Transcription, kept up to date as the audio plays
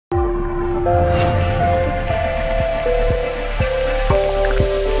In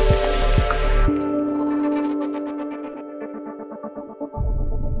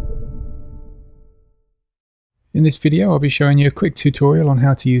this video I'll be showing you a quick tutorial on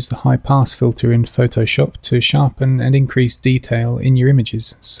how to use the high pass filter in Photoshop to sharpen and increase detail in your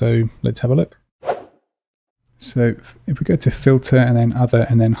images. So let's have a look. So if we go to filter and then other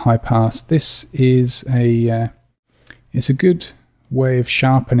and then high pass, this is it's a good way of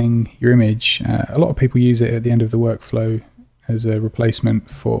sharpening your image. A lot of people use it at the end of the workflow as a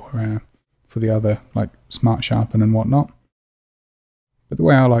replacement for the other, like Smart Sharpen and whatnot. But the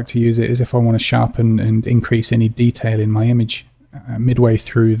way I like to use it is if I want to sharpen and increase any detail in my image midway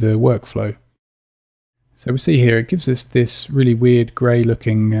through the workflow. So we see here it gives us this really weird grey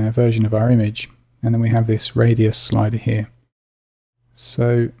looking version of our image, and then we have this radius slider here.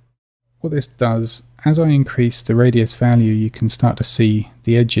 So what this does, as I increase the radius value, you can start to see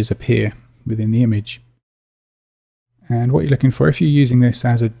the edges appear within the image. And what you're looking for, if you're using this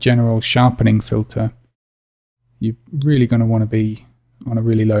as a general sharpening filter, you're really going to want to be on a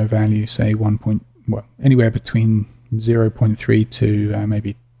really low value, say anywhere between 0.3 to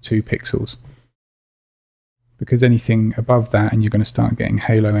maybe 2 pixels. Because anything above that, and you're going to start getting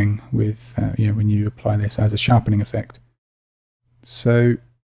haloing with when you apply this as a sharpening effect. So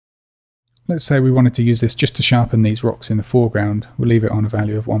let's say we wanted to use this just to sharpen these rocks in the foreground. We'll leave it on a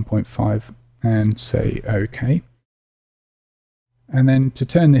value of 1.5 and say OK. And then to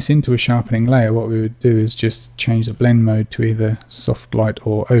turn this into a sharpening layer, what we would do is just change the blend mode to either soft light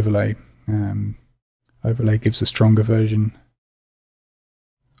or overlay. Overlay gives a stronger version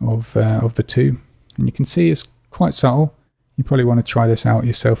of the two. And you can see it's quite subtle. You probably want to try this out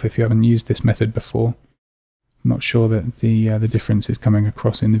yourself if you haven't used this method before. I'm not sure that the difference is coming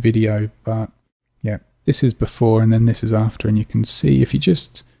across in the video, but yeah, this is before and then this is after, and you can see if you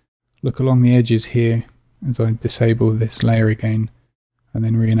just look along the edges here as I disable this layer again and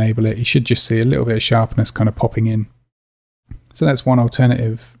then re-enable it, you should just see a little bit of sharpness kind of popping in. So that's one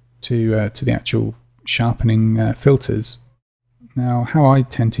alternative to the actual sharpening filters. Now, how I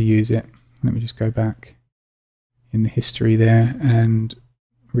tend to use it, let me just go back in the history there and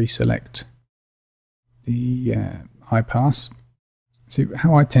reselect the high pass. So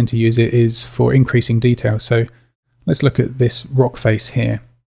how I tend to use it is for increasing detail. So let's look at this rock face here.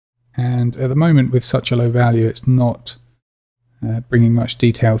 And at the moment, with such a low value, it's not bringing much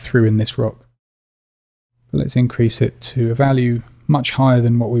detail through in this rock. But let's increase it to a value much higher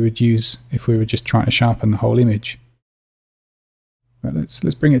than what we would use if we were just trying to sharpen the whole image. But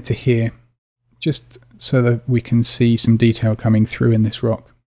let's bring it to here, just so that we can see some detail coming through in this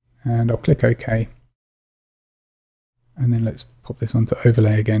rock. And I'll click OK. And then let's pop this onto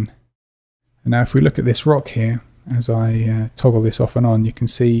overlay again. And now if we look at this rock here, as I toggle this off and on, you can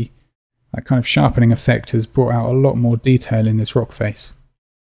see that kind of sharpening effect has brought out a lot more detail in this rock face.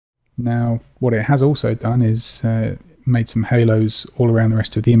 Now, what it has also done is made some halos all around the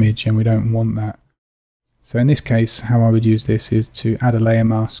rest of the image, and we don't want that. So in this case, how I would use this is to add a layer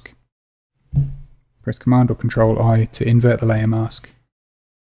mask. Press Command or Control I to invert the layer mask.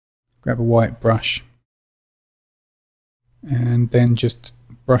 Grab a white brush. And then just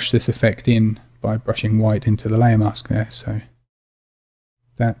brush this effect in by brushing white into the layer mask there. So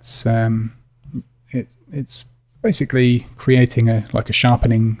that's it's basically creating like a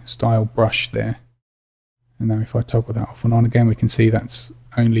sharpening style brush there. And now if I toggle that off and on again, we can see that's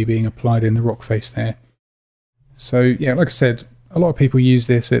only being applied in the rock face there. So yeah, like I said, a lot of people use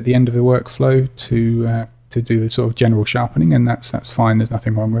this at the end of the workflow to do the sort of general sharpening, and that's fine. There's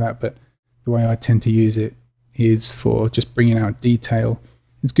nothing wrong with that. But the way I tend to use it is for just bringing out detail.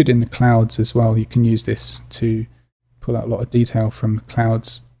 It's good in the clouds as well. You can use this to pull out a lot of detail from the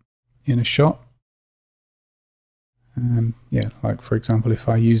clouds in a shot. Yeah, like for example, if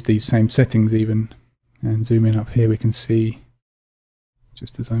I use these same settings even and zoom in up here, we can see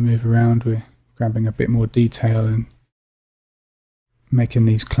just as I move around, we're grabbing a bit more detail and making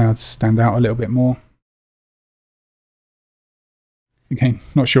these clouds stand out a little bit more. Again,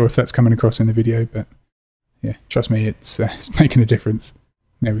 not sure if that's coming across in the video, but yeah, trust me, it's making a difference.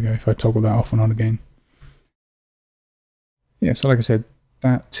 There we go, if I toggle that off and on again. Yeah, so like I said,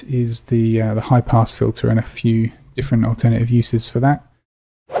 that is the high pass filter and a few different alternative uses for that.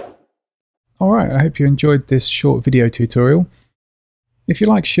 Alright, I hope you enjoyed this short video tutorial. If you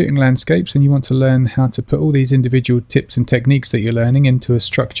like shooting landscapes and you want to learn how to put all these individual tips and techniques that you're learning into a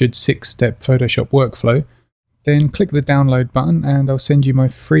structured 6-step Photoshop workflow, then click the download button and I'll send you my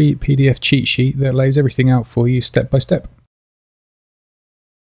free PDF cheat sheet that lays everything out for you step by step.